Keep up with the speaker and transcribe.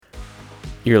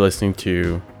You're listening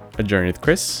to A Journey with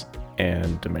Chris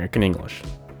and American English,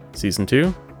 Season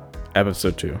 2,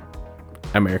 Episode 2,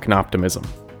 American Optimism.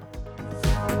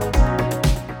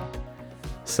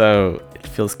 So, it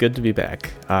feels good to be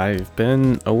back. I've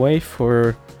been away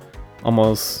for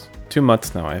almost 2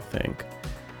 months now, I think.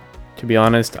 To be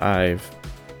honest, I've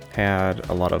had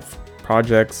a lot of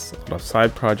projects, a lot of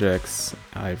side projects.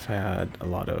 I've had a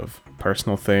lot of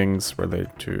personal things related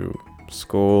to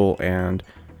school and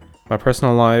my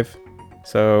personal life.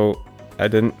 So I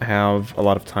didn't have a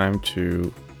lot of time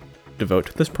to devote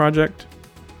to this project.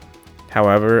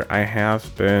 However, I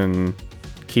have been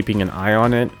keeping an eye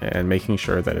on it and making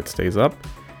sure that it stays up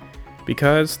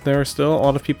because there are still a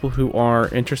lot of people who are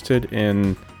interested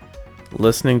in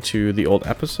listening to the old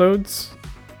episodes.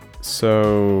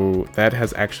 So that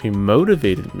has actually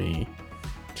motivated me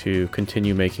to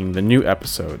continue making the new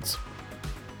episodes.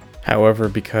 However,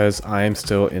 because I am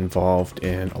still involved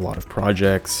in a lot of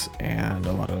projects and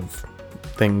a lot of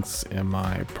things in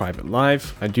my private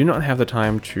life, I do not have the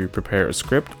time to prepare a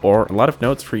script or a lot of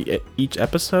notes for each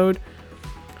episode.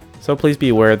 So please be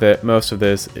aware that most of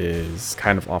this is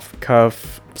kind of off the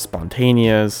cuff,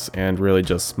 spontaneous, and really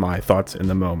just my thoughts in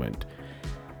the moment.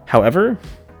 However,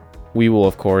 we will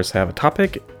of course have a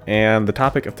topic, and the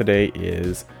topic of today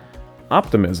is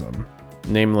optimism,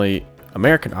 namely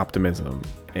American optimism,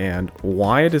 and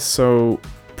why it is so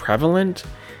prevalent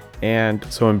and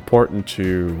so important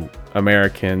to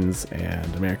Americans and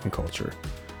American culture.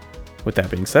 With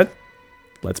that being said,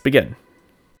 let's begin.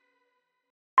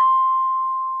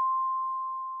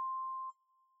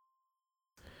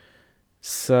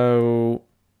 So,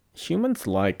 humans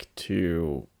like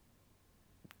to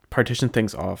partition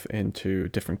things off into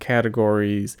different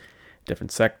categories,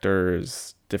 different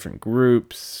sectors, different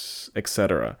groups,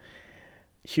 etc.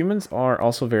 Humans are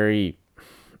also very,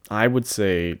 I would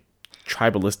say,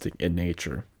 tribalistic in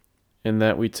nature, in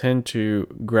that we tend to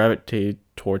gravitate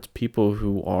towards people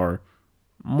who are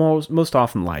most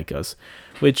often like us,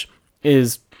 which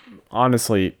is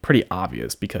honestly pretty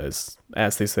obvious because,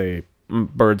 as they say,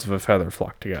 birds of a feather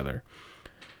flock together.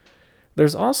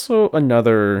 There's also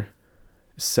another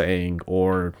saying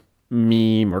or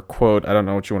meme or quote, I don't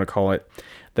know what you want to call it,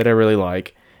 that I really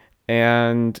like,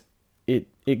 and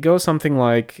it goes something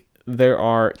like, there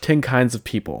are 10 kinds of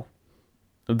people: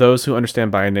 those who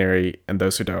understand binary and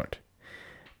those who don't.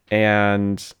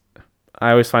 And I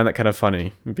always find that kind of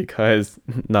funny because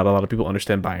not a lot of people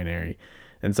understand binary,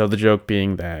 and so the joke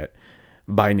being that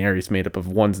binary is made up of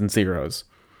ones and zeros.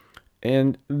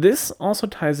 And this also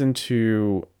ties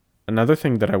into another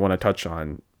thing that I want to touch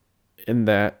on, in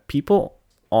that people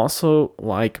also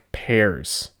like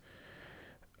pairs.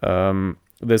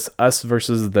 This us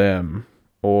versus them,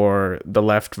 or the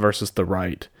left versus the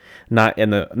right. Not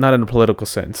in a political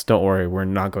sense. Don't worry, we're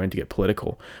not going to get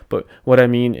political. But what I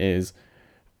mean is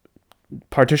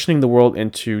partitioning the world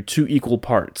into two equal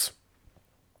parts.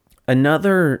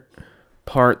 Another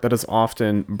part that is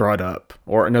often brought up,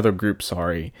 or another group,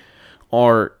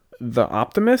 are the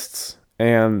optimists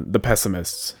and the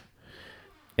pessimists.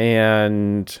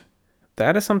 And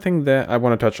that is something that I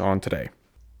want to touch on today.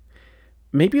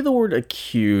 Maybe the word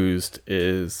accused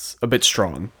is a bit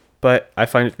strong, but I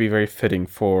find it to be very fitting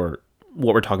for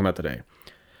what we're talking about today.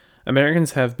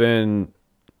 Americans have been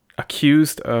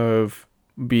accused of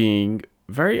being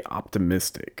very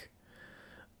optimistic,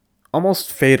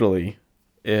 almost fatally,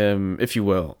 if you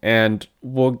will, and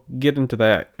we'll get into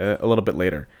that a little bit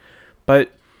later.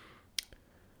 But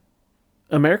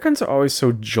Americans are always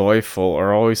so joyful,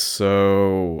 or always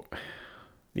so,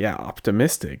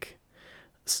 optimistic.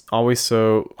 Always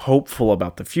so hopeful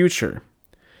about the future.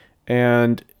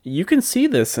 And you can see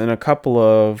this in a couple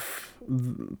of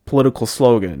political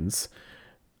slogans,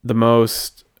 the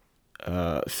most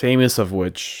famous of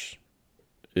which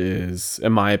is,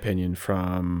 in my opinion,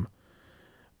 from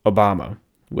Obama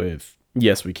with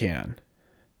 "Yes, we can."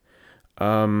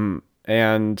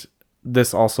 And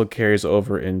this also carries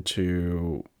over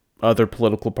into other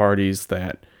political parties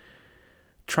that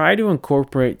try to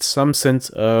incorporate some sense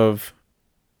of,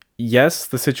 yes,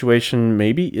 the situation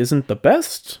maybe isn't the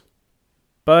best,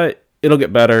 but it'll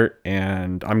get better,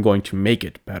 and I'm going to make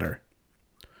it better.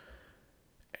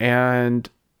 And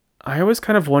I always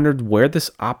kind of wondered where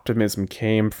this optimism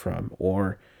came from,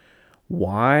 or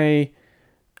why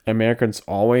Americans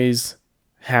always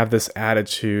have this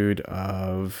attitude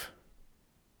of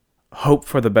hope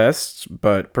for the best,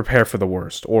 but prepare for the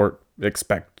worst, or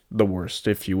expect the worst,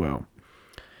 if you will,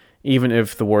 even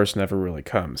if the worst never really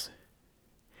comes.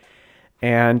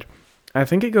 And I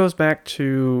think it goes back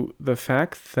to the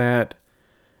fact that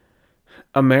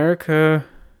America,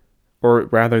 or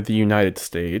rather the United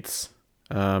States,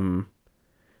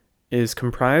 is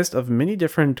comprised of many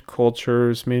different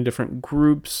cultures, many different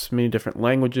groups, many different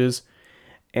languages,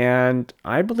 and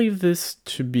I believe this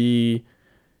to be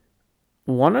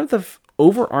one of the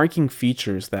overarching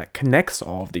features that connects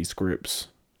all of these groups.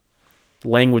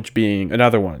 Language being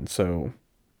another one. So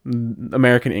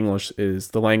American English is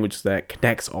the language that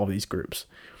connects all these groups.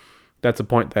 That's a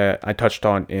point that I touched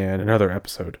on in another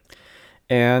episode.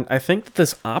 And I think that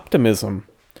this optimism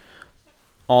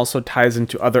also ties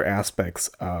into other aspects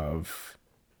of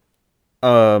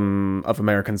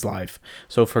Americans' life.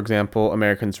 So for example,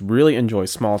 Americans really enjoy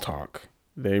small talk.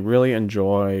 They really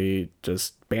enjoy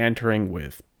just bantering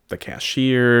with the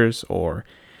cashiers or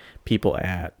people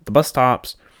at the bus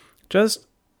stops. Just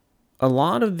a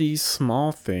lot of these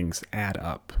small things add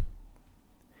up.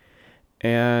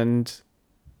 And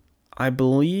I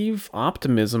believe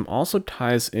optimism also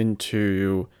ties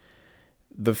into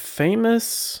the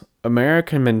famous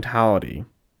American mentality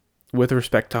with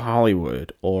respect to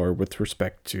Hollywood or with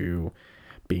respect to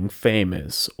being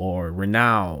famous or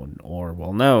renowned or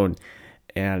well known.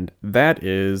 And that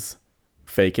is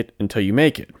fake it until you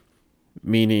make it.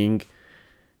 Meaning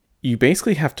you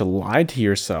basically have to lie to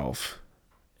yourself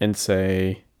and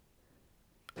say,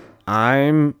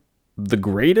 I'm the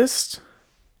greatest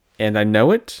and I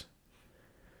know it,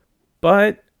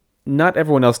 but not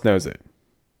everyone else knows it.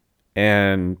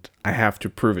 And I have to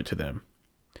prove it to them.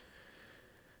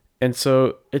 And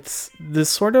so it's this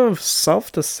sort of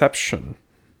self-deception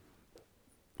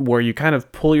where you kind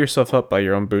of pull yourself up by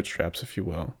your own bootstraps, if you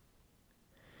will,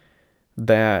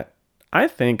 that I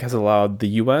think has allowed the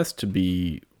US to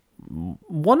be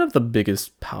one of the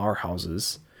biggest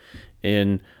powerhouses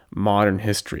in modern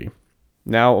history.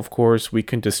 Now, of course, we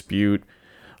can dispute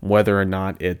whether or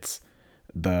not it's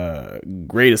the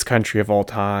greatest country of all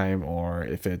time or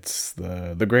if it's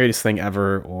the greatest thing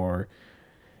ever or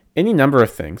any number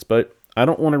of things, but I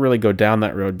don't want to really go down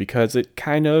that road because it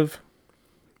kind of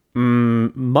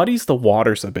muddies the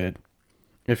waters a bit,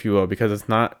 if you will, because it's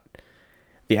not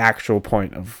the actual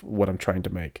point of what I'm trying to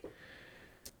make.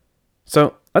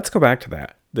 So let's go back to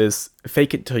that. This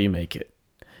fake it till you make it.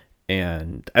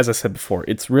 And as I said before,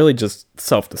 it's really just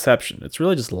self-deception. It's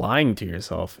really just lying to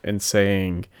yourself and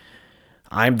saying,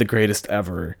 I'm the greatest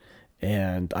ever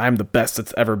and I'm the best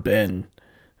it's ever been.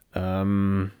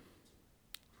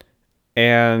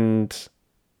 And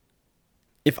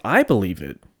if I believe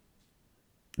it,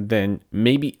 then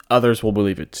maybe others will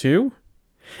believe it too.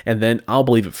 And then I'll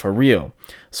believe it for real.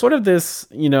 Sort of this,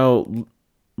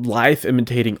 life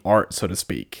imitating art, so to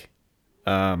speak,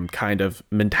 kind of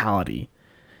mentality.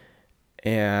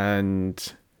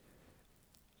 And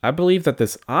I believe that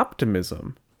this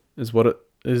optimism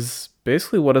is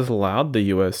basically what has allowed the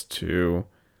US to,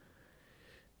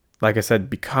 like I said,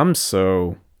 become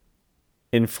so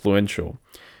influential.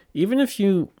 Even if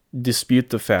you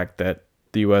dispute the fact that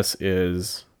the US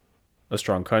is a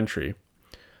strong country,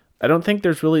 I don't think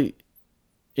there's really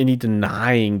any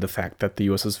denying the fact that the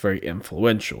US is very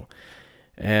influential.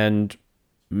 And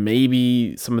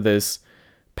maybe some of this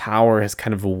power has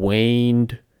kind of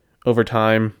waned over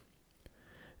time.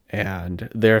 And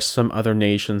there are some other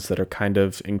nations that are kind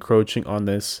of encroaching on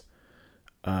this.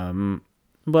 Well,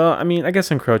 I mean, I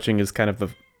guess encroaching is kind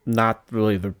of not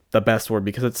really the best word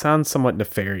because it sounds somewhat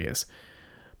nefarious.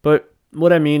 But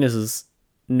what I mean is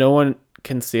no one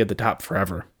can stay at the top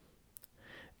forever.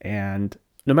 And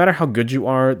no matter how good you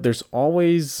are, there's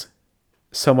always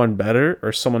someone better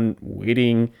or someone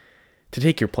waiting to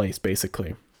take your place,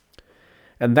 basically.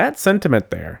 And that sentiment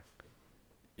there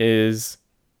is,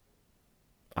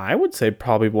 I would say,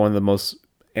 probably one of the most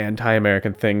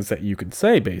anti-American things that you could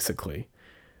say, basically.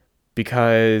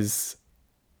 Because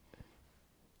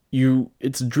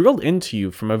it's drilled into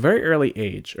you from a very early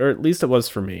age, or at least it was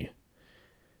for me,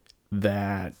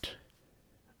 that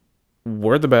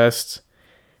we're the best,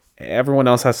 everyone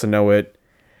else has to know it,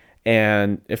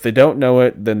 and if they don't know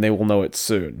it, then they will know it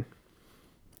soon.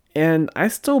 And I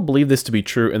still believe this to be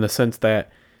true in the sense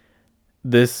that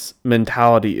this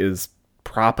mentality is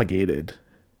propagated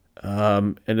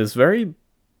and is very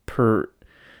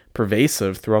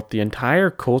pervasive throughout the entire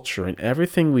culture and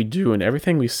everything we do and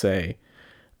everything we say.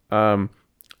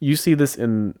 You see this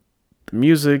in the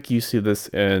music, you see this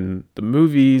in the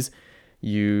movies,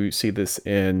 you see this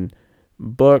in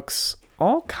books,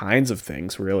 all kinds of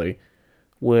things, really,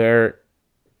 where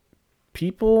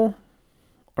people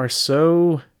are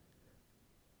so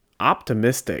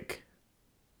optimistic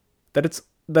that it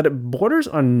borders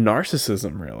on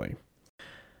narcissism, really.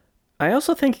 I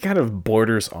also think it kind of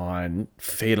borders on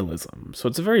fatalism. So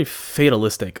it's a very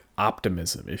fatalistic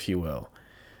optimism, if you will,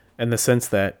 in the sense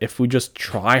that if we just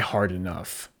try hard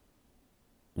enough,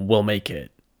 we'll make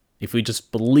it. If we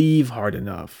just believe hard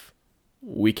enough,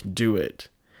 we can do it.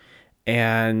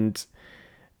 And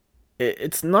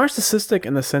it's narcissistic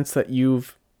in the sense that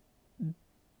you've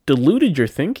deluded your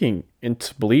thinking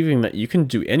into believing that you can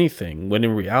do anything, when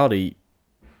in reality,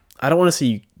 I don't want to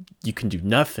say you can do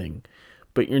nothing,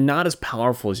 but you're not as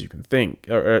powerful as you can think,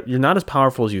 or you're not as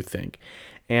powerful as you think.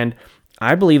 And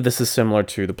I believe this is similar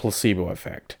to the placebo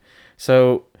effect.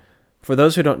 So, for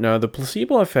those who don't know, the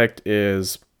placebo effect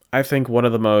is, I think, one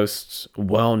of the most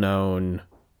well-known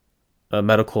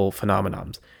medical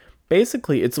phenomenons.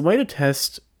 Basically, it's a way to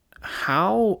test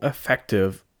how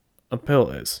effective a pill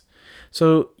is.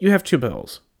 So you have two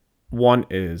pills. One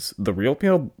is the real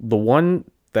pill, the one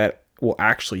that will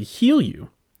actually heal you.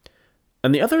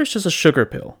 And the other is just a sugar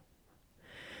pill.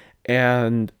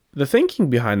 And the thinking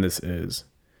behind this is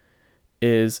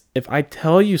if I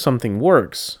tell you something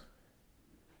works,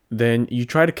 then you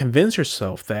try to convince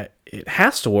yourself that it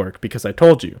has to work because I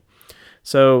told you.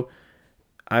 So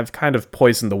I've kind of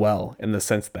poisoned the well in the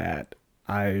sense that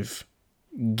I've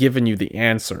given you the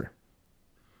answer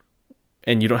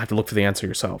and you don't have to look for the answer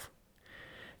yourself.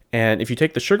 And if you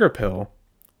take the sugar pill,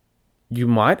 you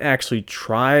might actually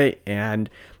try and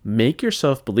make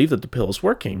yourself believe that the pill is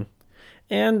working.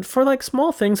 And for like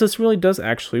small things, this really does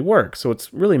actually work. So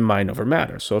it's really mind over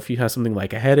matter. So if you have something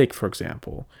like a headache, for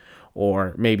example,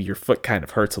 or maybe your foot kind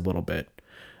of hurts a little bit,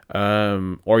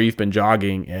 or you've been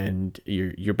jogging and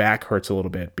your back hurts a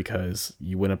little bit because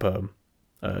you went up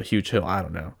a huge hill, I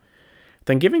don't know,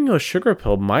 then giving you a sugar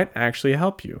pill might actually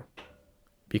help you,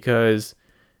 because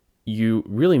you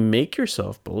really make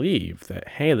yourself believe that,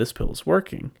 hey, this pill is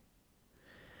working.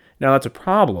 Now that's a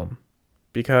problem,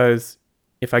 because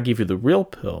if I give you the real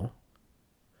pill,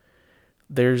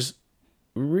 there's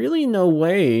really no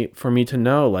way for me to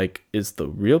know, like, is the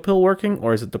real pill working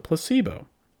or is it the placebo?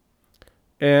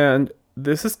 And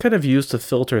this is kind of used to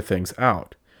filter things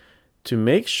out, to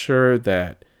make sure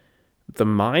that the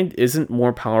mind isn't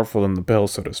more powerful than the pill,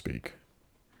 so to speak.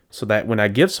 So that when I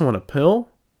give someone a pill,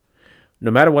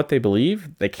 no matter what they believe,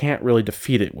 they can't really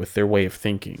defeat it with their way of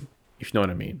thinking, if you know what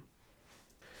I mean.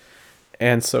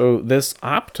 And so this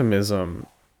optimism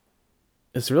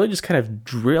is really just kind of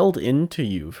drilled into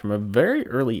you from a very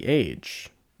early age,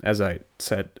 as I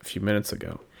said a few minutes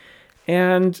ago.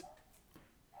 And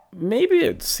maybe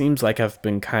it seems like I've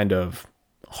been kind of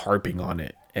harping on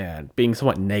it and being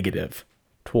somewhat negative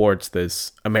towards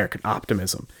this American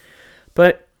optimism.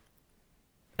 But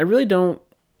I really don't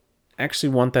actually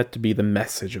want that to be the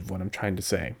message of what I'm trying to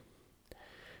say.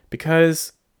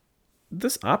 Because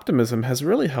this optimism has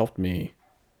really helped me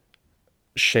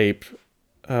shape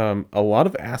a lot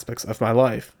of aspects of my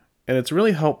life. And it's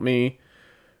really helped me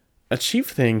achieve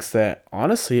things that,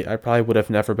 honestly, I probably would have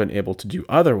never been able to do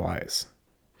otherwise.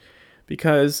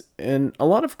 Because in a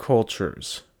lot of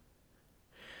cultures,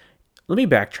 let me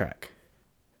backtrack.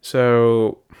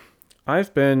 So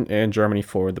I've been in Germany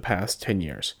for the past 10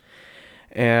 years.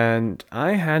 And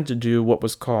I had to do what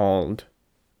was called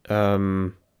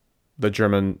the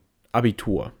German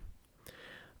Abitur.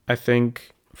 I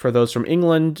think for those from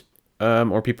England,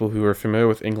 or people who are familiar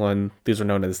with England, these are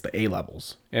known as the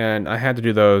A-levels. And I had to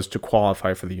do those to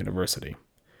qualify for the university.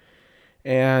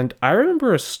 And I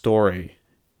remember a story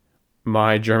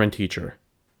my German teacher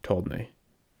told me,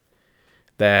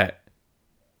 that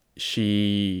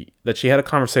she had a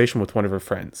conversation with one of her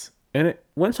friends. And it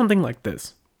went something like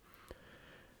this.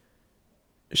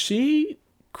 She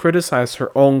criticized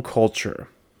her own culture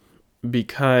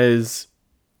because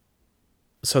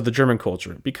the German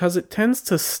culture, because it tends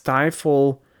to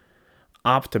stifle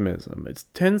optimism. It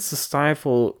tends to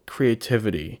stifle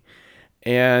creativity.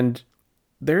 And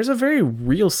there's a very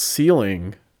real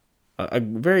ceiling, a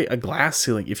glass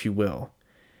ceiling, if you will,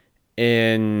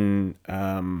 in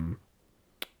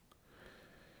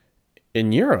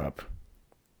Europe,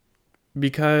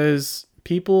 because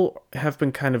people have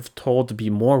been kind of told to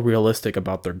be more realistic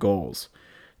about their goals,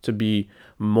 to be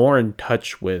more in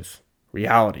touch with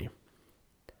reality.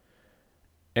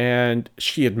 And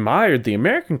she admired the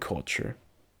American culture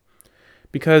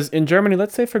because in Germany,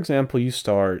 let's say, for example, you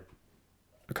start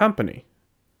a company.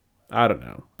 I don't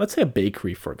know. Let's say a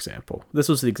bakery, for example. This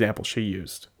was the example she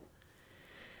used.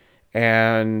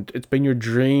 And it's been your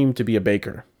dream to be a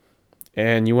baker.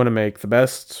 And you want to make the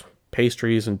best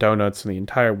pastries and donuts in the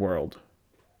entire world.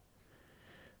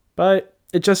 But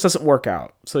it just doesn't work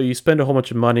out. So you spend a whole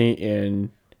bunch of money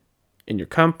in your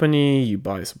company, you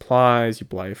buy supplies,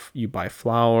 you buy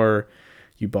flour,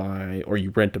 you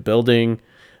rent a building,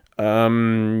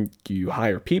 you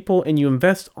hire people, and you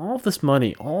invest all this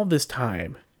money, all this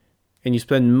time, and you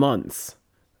spend months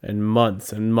and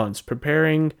months and months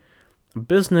preparing a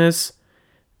business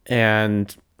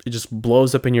and it just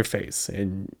blows up in your face.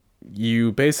 And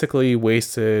you basically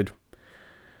wasted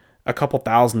a couple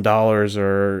 $1,000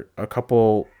 or a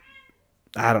couple,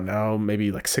 I don't know,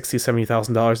 maybe like $60,000,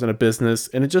 $70,000 in a business,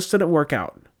 and it just didn't work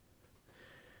out.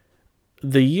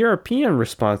 The European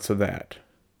response to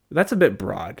that's a bit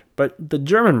broad, but the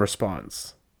German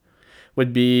response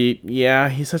would be, yeah,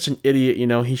 he's such an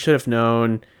idiot, he should have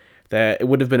known that it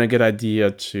would have been a good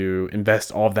idea to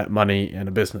invest all of that money in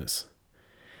a business.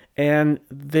 And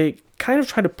they kind of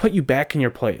try to put you back in your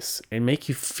place and make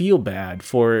you feel bad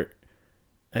for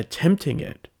attempting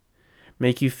it.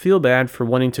 Make you feel bad for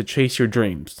wanting to chase your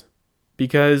dreams.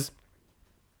 Because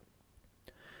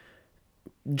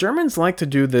Germans like to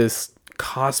do this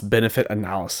cost-benefit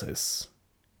analysis.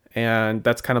 And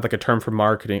that's kind of like a term for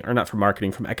marketing, or not for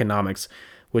marketing, from economics,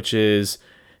 which is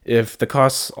if the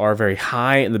costs are very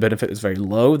high and the benefit is very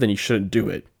low, then you shouldn't do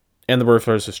it. And the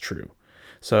reverse is true.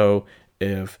 So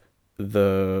if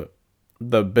the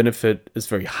benefit is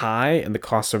very high and the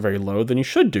costs are very low, then you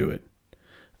should do it.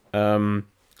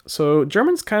 So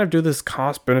Germans kind of do this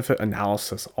cost-benefit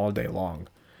analysis all day long.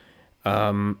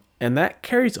 And that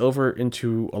carries over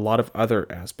into a lot of other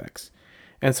aspects.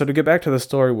 And so to get back to the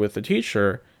story with the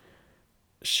teacher,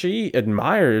 she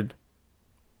admired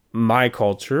my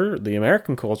culture, the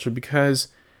American culture, because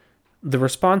the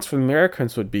response from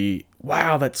Americans would be,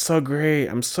 wow, that's so great.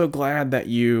 I'm so glad that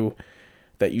you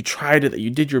tried it, that you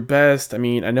did your best. I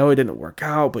mean, I know it didn't work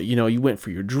out, but you went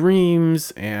for your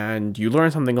dreams and you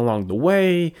learned something along the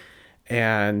way.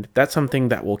 And that's something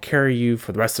that will carry you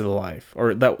for the rest of the life,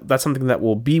 or that's something that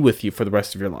will be with you for the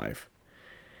rest of your life.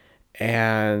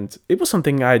 And it was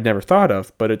something I had never thought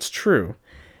of, but it's true.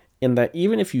 In that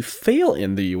even if you fail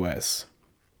in the US,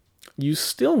 you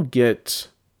still get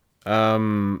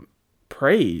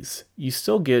praise. You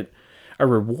still get a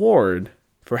reward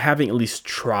for having at least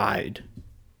tried.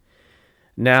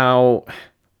 Now,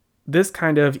 this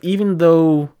kind of, even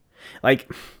though,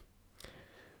 like,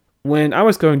 when I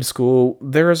was going to school,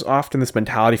 there is often this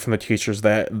mentality from the teachers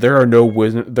that there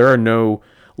are no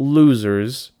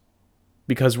losers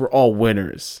because we're all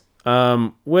winners.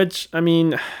 Which, I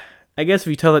mean, I guess if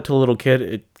you tell that to a little kid,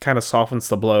 it kind of softens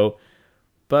the blow,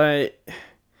 but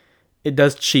it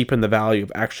does cheapen the value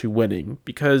of actually winning,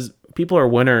 because people are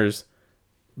winners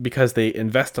because they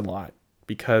invest a lot,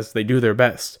 because they do their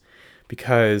best,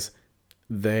 because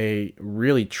they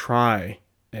really try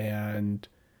and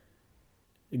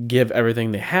give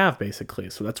everything they have, basically.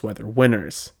 So that's why they're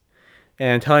winners.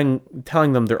 And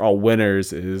telling them they're all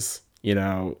winners is,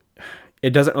 it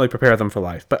doesn't really prepare them for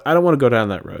life. But I don't want to go down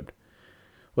that road.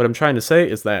 What I'm trying to say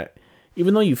is that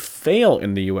even though you fail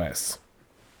in the US,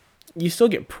 you still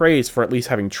get praise for at least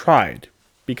having tried.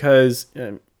 Because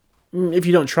if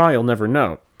you don't try, you'll never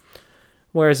know.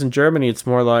 Whereas in Germany, it's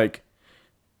more like,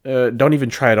 don't even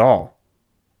try at all,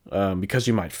 because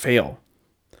you might fail.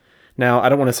 Now, I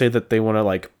don't want to say that they want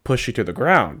to push you to the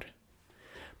ground,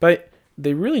 but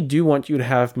they really do want you to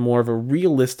have more of a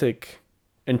realistic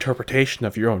interpretation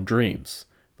of your own dreams.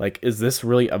 Like, is this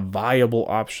really a viable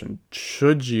option?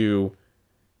 Should you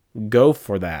go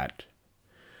for that?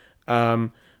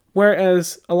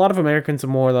 Whereas a lot of Americans are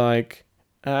more like,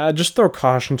 just throw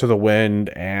caution to the wind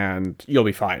and you'll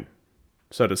be fine,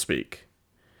 so to speak.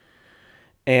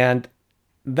 And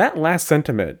that last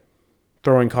sentiment,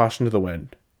 throwing caution to the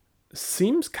wind,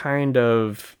 seems kind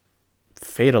of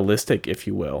fatalistic, if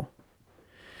you will,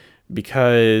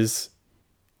 because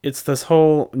it's this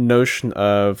whole notion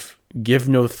of give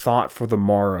no thought for the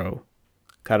morrow,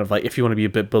 kind of like, if you want to be a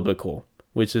bit biblical,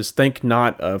 which is think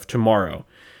not of tomorrow,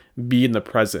 be in the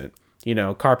present,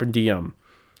 carpe diem,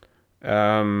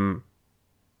 live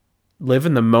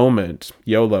in the moment,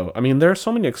 YOLO. I mean, there are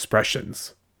so many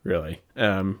expressions, really.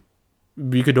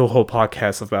 We could do a whole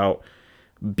podcast about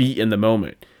be in the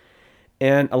moment.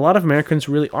 And a lot of Americans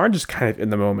really are just kind of in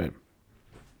the moment.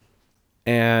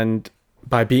 And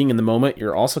by being in the moment,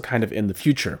 you're also kind of in the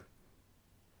future,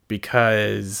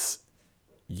 because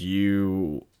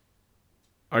you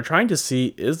are trying to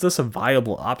see, is this a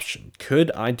viable option?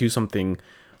 Could I do something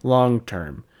long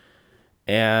term?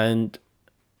 And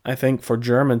I think for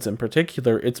Germans in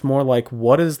particular, it's more like,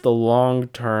 what is the long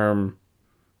term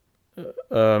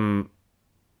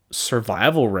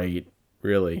survival rate,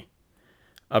 really,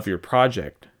 of your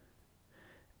project?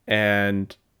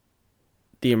 And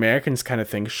the Americans kind of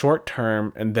think short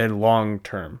term and then long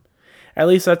term. At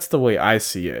least that's the way I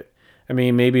see it. I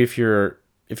mean, maybe if you're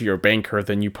a banker,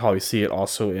 then you probably see it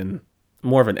also in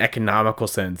more of an economical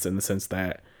sense, in the sense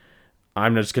that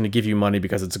I'm not just going to give you money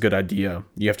because it's a good idea.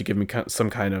 You have to give me some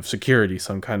kind of security,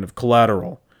 some kind of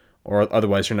collateral, or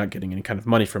otherwise you're not getting any kind of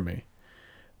money from me.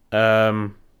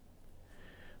 Um,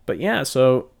 but yeah,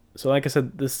 so like I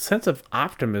said, this sense of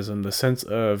optimism, the sense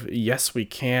of yes we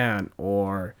can,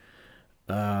 or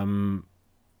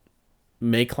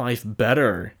make life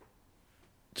better,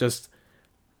 just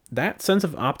that sense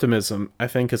of optimism, I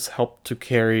think, has helped to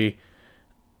carry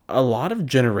a lot of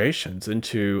generations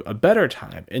into a better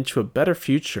time, into a better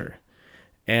future.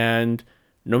 And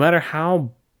no matter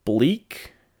how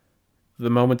bleak the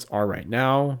moments are right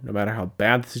now, no matter how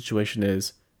bad the situation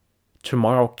is,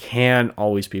 tomorrow can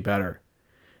always be better.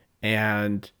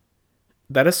 And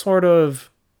that is sort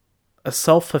of a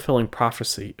self fulfilling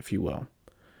prophecy, if you will.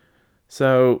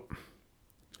 So,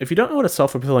 if you don't know what a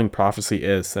self fulfilling prophecy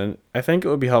is, then I think it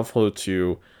would be helpful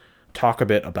to talk a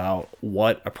bit about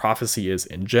what a prophecy is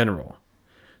in general.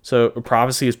 So, a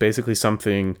prophecy is basically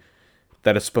something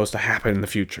that is supposed to happen in the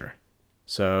future.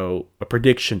 So, a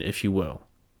prediction, if you will.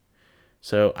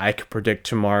 So, I could predict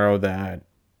tomorrow that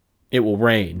it will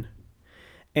rain.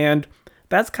 And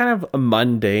that's kind of a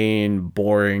mundane,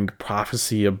 boring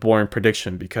prophecy, a boring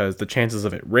prediction, because the chances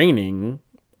of it raining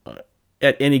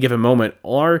at any given moment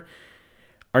are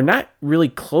not really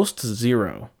close to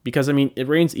zero. Because I mean, it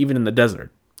rains even in the desert.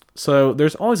 So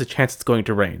there's always a chance it's going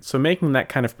to rain. So making that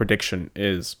kind of prediction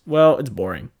is, well, it's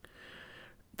boring.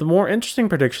 The more interesting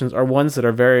predictions are ones that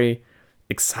are very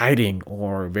exciting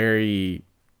or very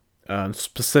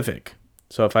specific.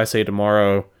 So if I say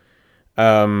tomorrow,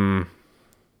 a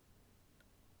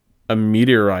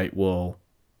meteorite will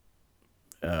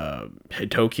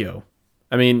hit Tokyo.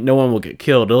 I mean, no one will get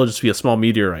killed. It'll just be a small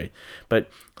meteorite. But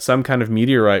some kind of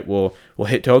meteorite will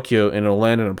hit Tokyo and it'll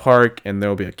land in a park, and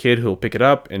there'll be a kid who'll pick it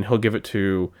up and he'll give it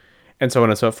to, and so on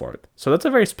and so forth. So that's a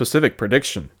very specific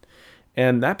prediction.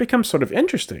 And that becomes sort of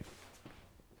interesting.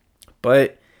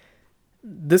 But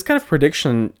this kind of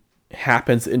prediction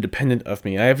happens independent of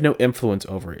me. I have no influence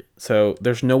over it. So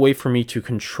there's no way for me to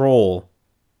control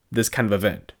this kind of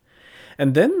event.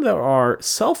 And then there are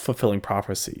self-fulfilling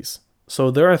prophecies. So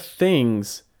there are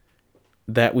things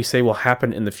that we say will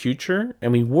happen in the future,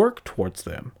 and we work towards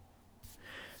them.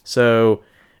 So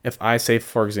if I say,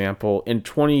 for example, in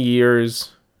 20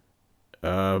 years,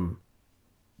 Germany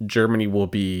will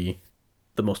be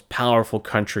the most powerful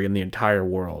country in the entire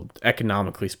world,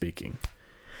 economically speaking.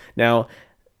 Now,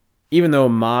 even though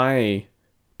my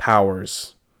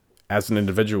powers as an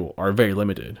individual are very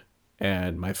limited,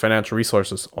 and my financial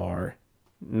resources are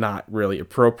not really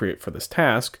appropriate for this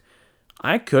task,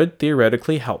 I could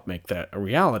theoretically help make that a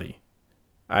reality.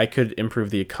 I could improve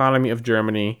the economy of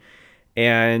Germany,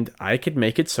 and I could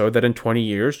make it so that in 20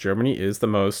 years, Germany is the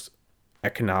most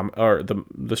economic, or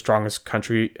the strongest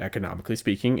country, economically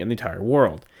speaking, in the entire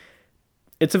world.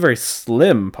 It's a very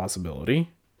slim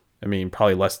possibility. I mean,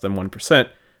 probably less than 1%,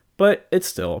 but it's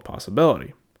still a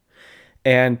possibility.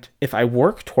 And if I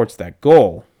work towards that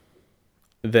goal,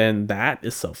 then that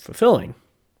is self-fulfilling.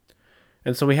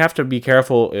 And so we have to be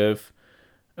careful if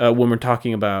when we're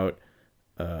talking about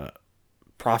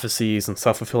prophecies and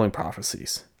self-fulfilling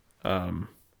prophecies,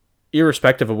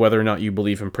 irrespective of whether or not you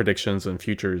believe in predictions and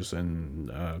futures and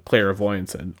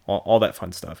clairvoyance and all that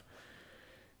fun stuff.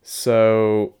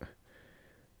 So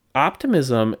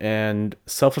optimism and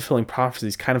self-fulfilling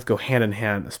prophecies kind of go hand in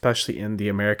hand, especially in the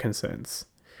American sense.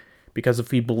 Because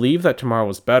if we believe that tomorrow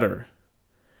is better,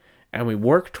 and we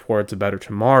work towards a better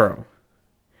tomorrow,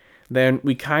 then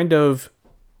we kind of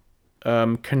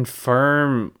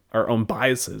confirm our own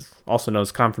biases, also known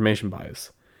as confirmation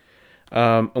bias.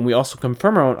 And we also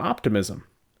confirm our own optimism.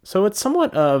 So it's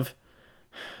somewhat of,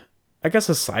 I guess,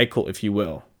 a cycle, if you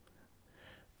will.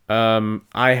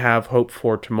 I have hope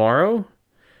for tomorrow,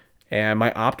 and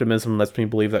my optimism lets me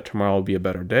believe that tomorrow will be a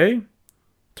better day.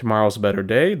 Tomorrow's a better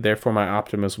day, therefore my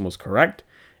optimism was correct.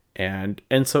 And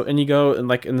you go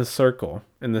in this circle,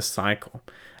 in this cycle.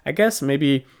 I guess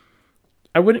maybe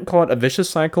I wouldn't call it a vicious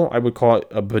cycle. I would call it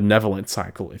a benevolent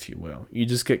cycle, if you will. You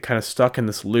just get kind of stuck in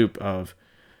this loop of,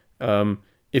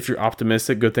 if you're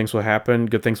optimistic, good things will happen.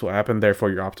 Good things will happen,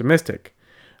 therefore you're optimistic.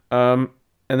 And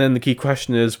then the key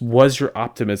question is, was your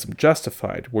optimism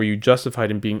justified? Were you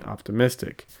justified in being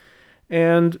optimistic?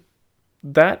 And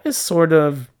that is sort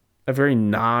of a very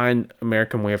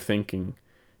non-American way of thinking,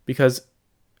 because,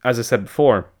 as I said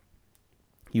before,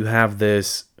 you have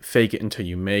this fake it until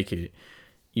you make it.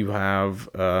 You have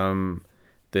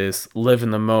this live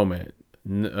in the moment,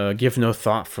 give no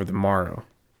thought for the morrow.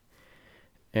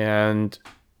 And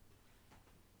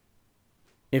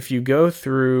if you go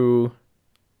through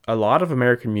a lot of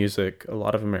American music, a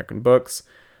lot of American books,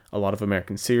 a lot of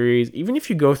American series, even if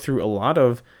you go through a lot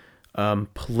of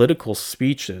political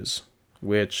speeches,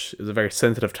 which is a very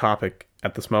sensitive topic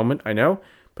at this moment, I know,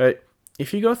 but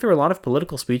if you go through a lot of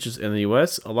political speeches in the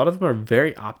US, a lot of them are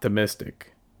very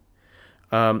optimistic.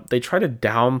 They try to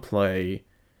downplay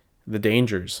the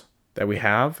dangers that we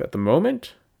have at the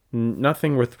moment.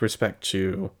 Nothing with respect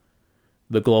to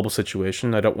the global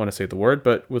situation. I don't want to say the word,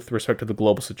 but with respect to the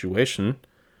global situation,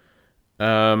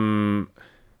 a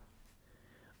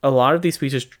lot of these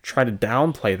speeches try to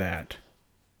downplay that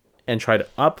and try to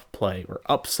upplay or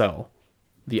upsell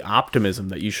the optimism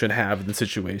that you should have in the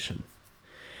situation.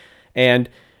 And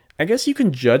I guess you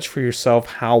can judge for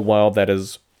yourself how well that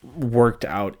has worked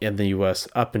out in the US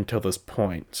up until this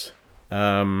point.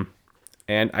 And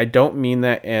I don't mean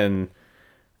that in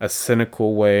a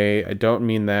cynical way. I don't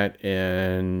mean that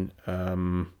in a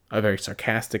very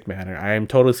sarcastic manner. I am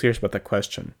totally serious about that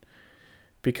question.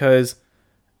 Because,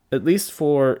 at least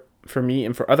for me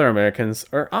and for other Americans,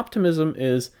 our optimism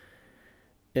is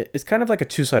kind of like a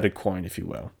two-sided coin, if you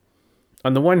will.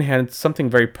 On the one hand, it's something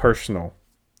very personal.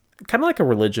 Kind of like a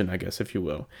religion, I guess, if you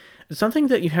will. It's something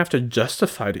that you have to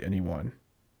justify to anyone.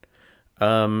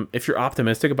 If you're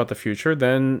optimistic about the future,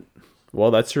 then, well,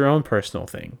 that's your own personal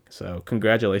thing. So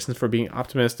congratulations for being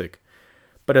optimistic.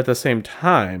 But at the same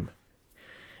time,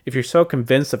 if you're so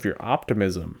convinced of your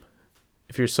optimism,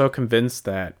 if you're so convinced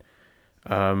that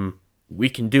we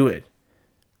can do it,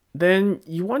 then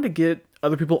you want to get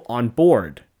other people on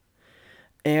board.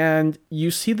 And you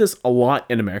see this a lot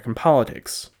in American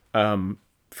politics,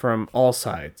 from all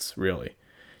sides, really.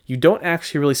 You don't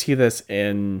actually really see this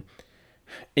in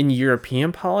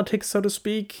European politics, so to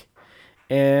speak.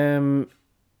 And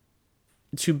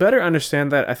to better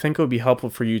understand that, I think it would be helpful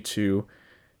for you to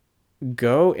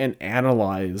go and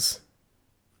analyze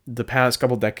the past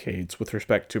couple decades with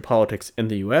respect to politics in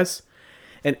the US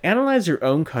and analyze your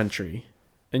own country.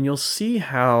 And you'll see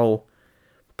how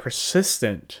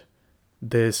persistent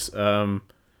this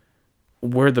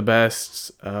we're the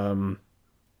best,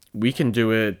 we can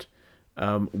do it,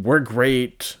 we're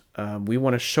great, we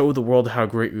want to show the world how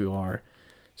great we are.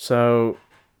 So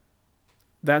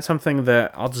that's something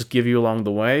that I'll just give you along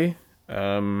the way.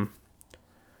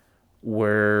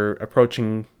 We're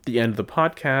approaching the end of the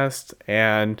podcast,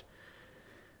 and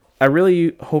I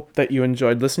really hope that you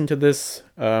enjoyed listening to this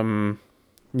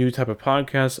new type of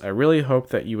podcast. I really hope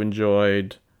that you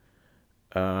enjoyed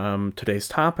today's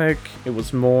topic. It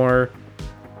was more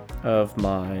of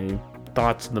my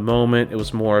thoughts in the moment. It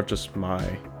was more of just my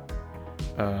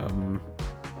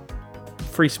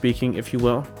free speaking, if you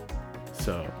will.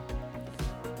 So,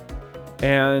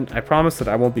 and I promise that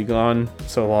I won't be gone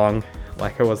so long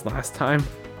like I was last time.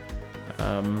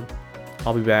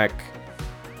 I'll be back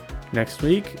next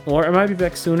week, or I might be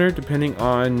back sooner depending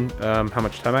on how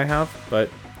much time I have, but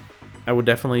I would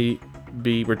definitely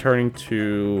be returning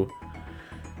to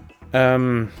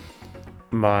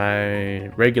my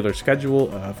regular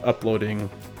schedule of uploading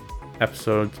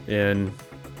episodes in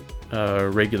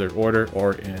regular order,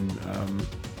 or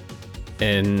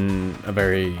in a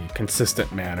very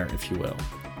consistent manner, if you will.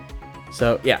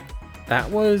 So yeah, that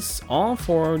was all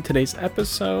for today's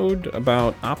episode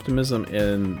about optimism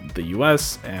in the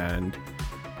US and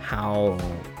how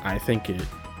I think it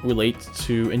relates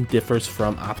to and differs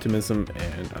from optimism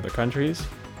in other countries.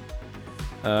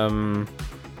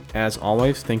 As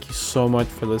always, thank you so much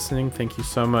for listening. Thank you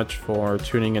so much for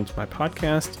tuning into my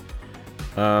podcast.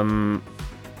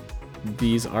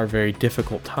 These are very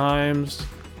difficult times.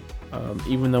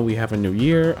 Even though we have a new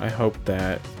year, I hope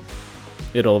that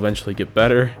it'll eventually get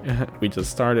better. We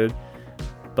just started.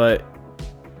 But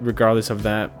regardless of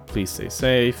that, please stay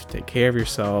safe, take care of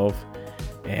yourself,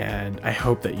 and I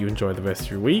hope that you enjoy the rest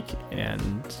of your week,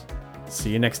 and see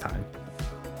you next time.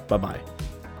 Bye-bye.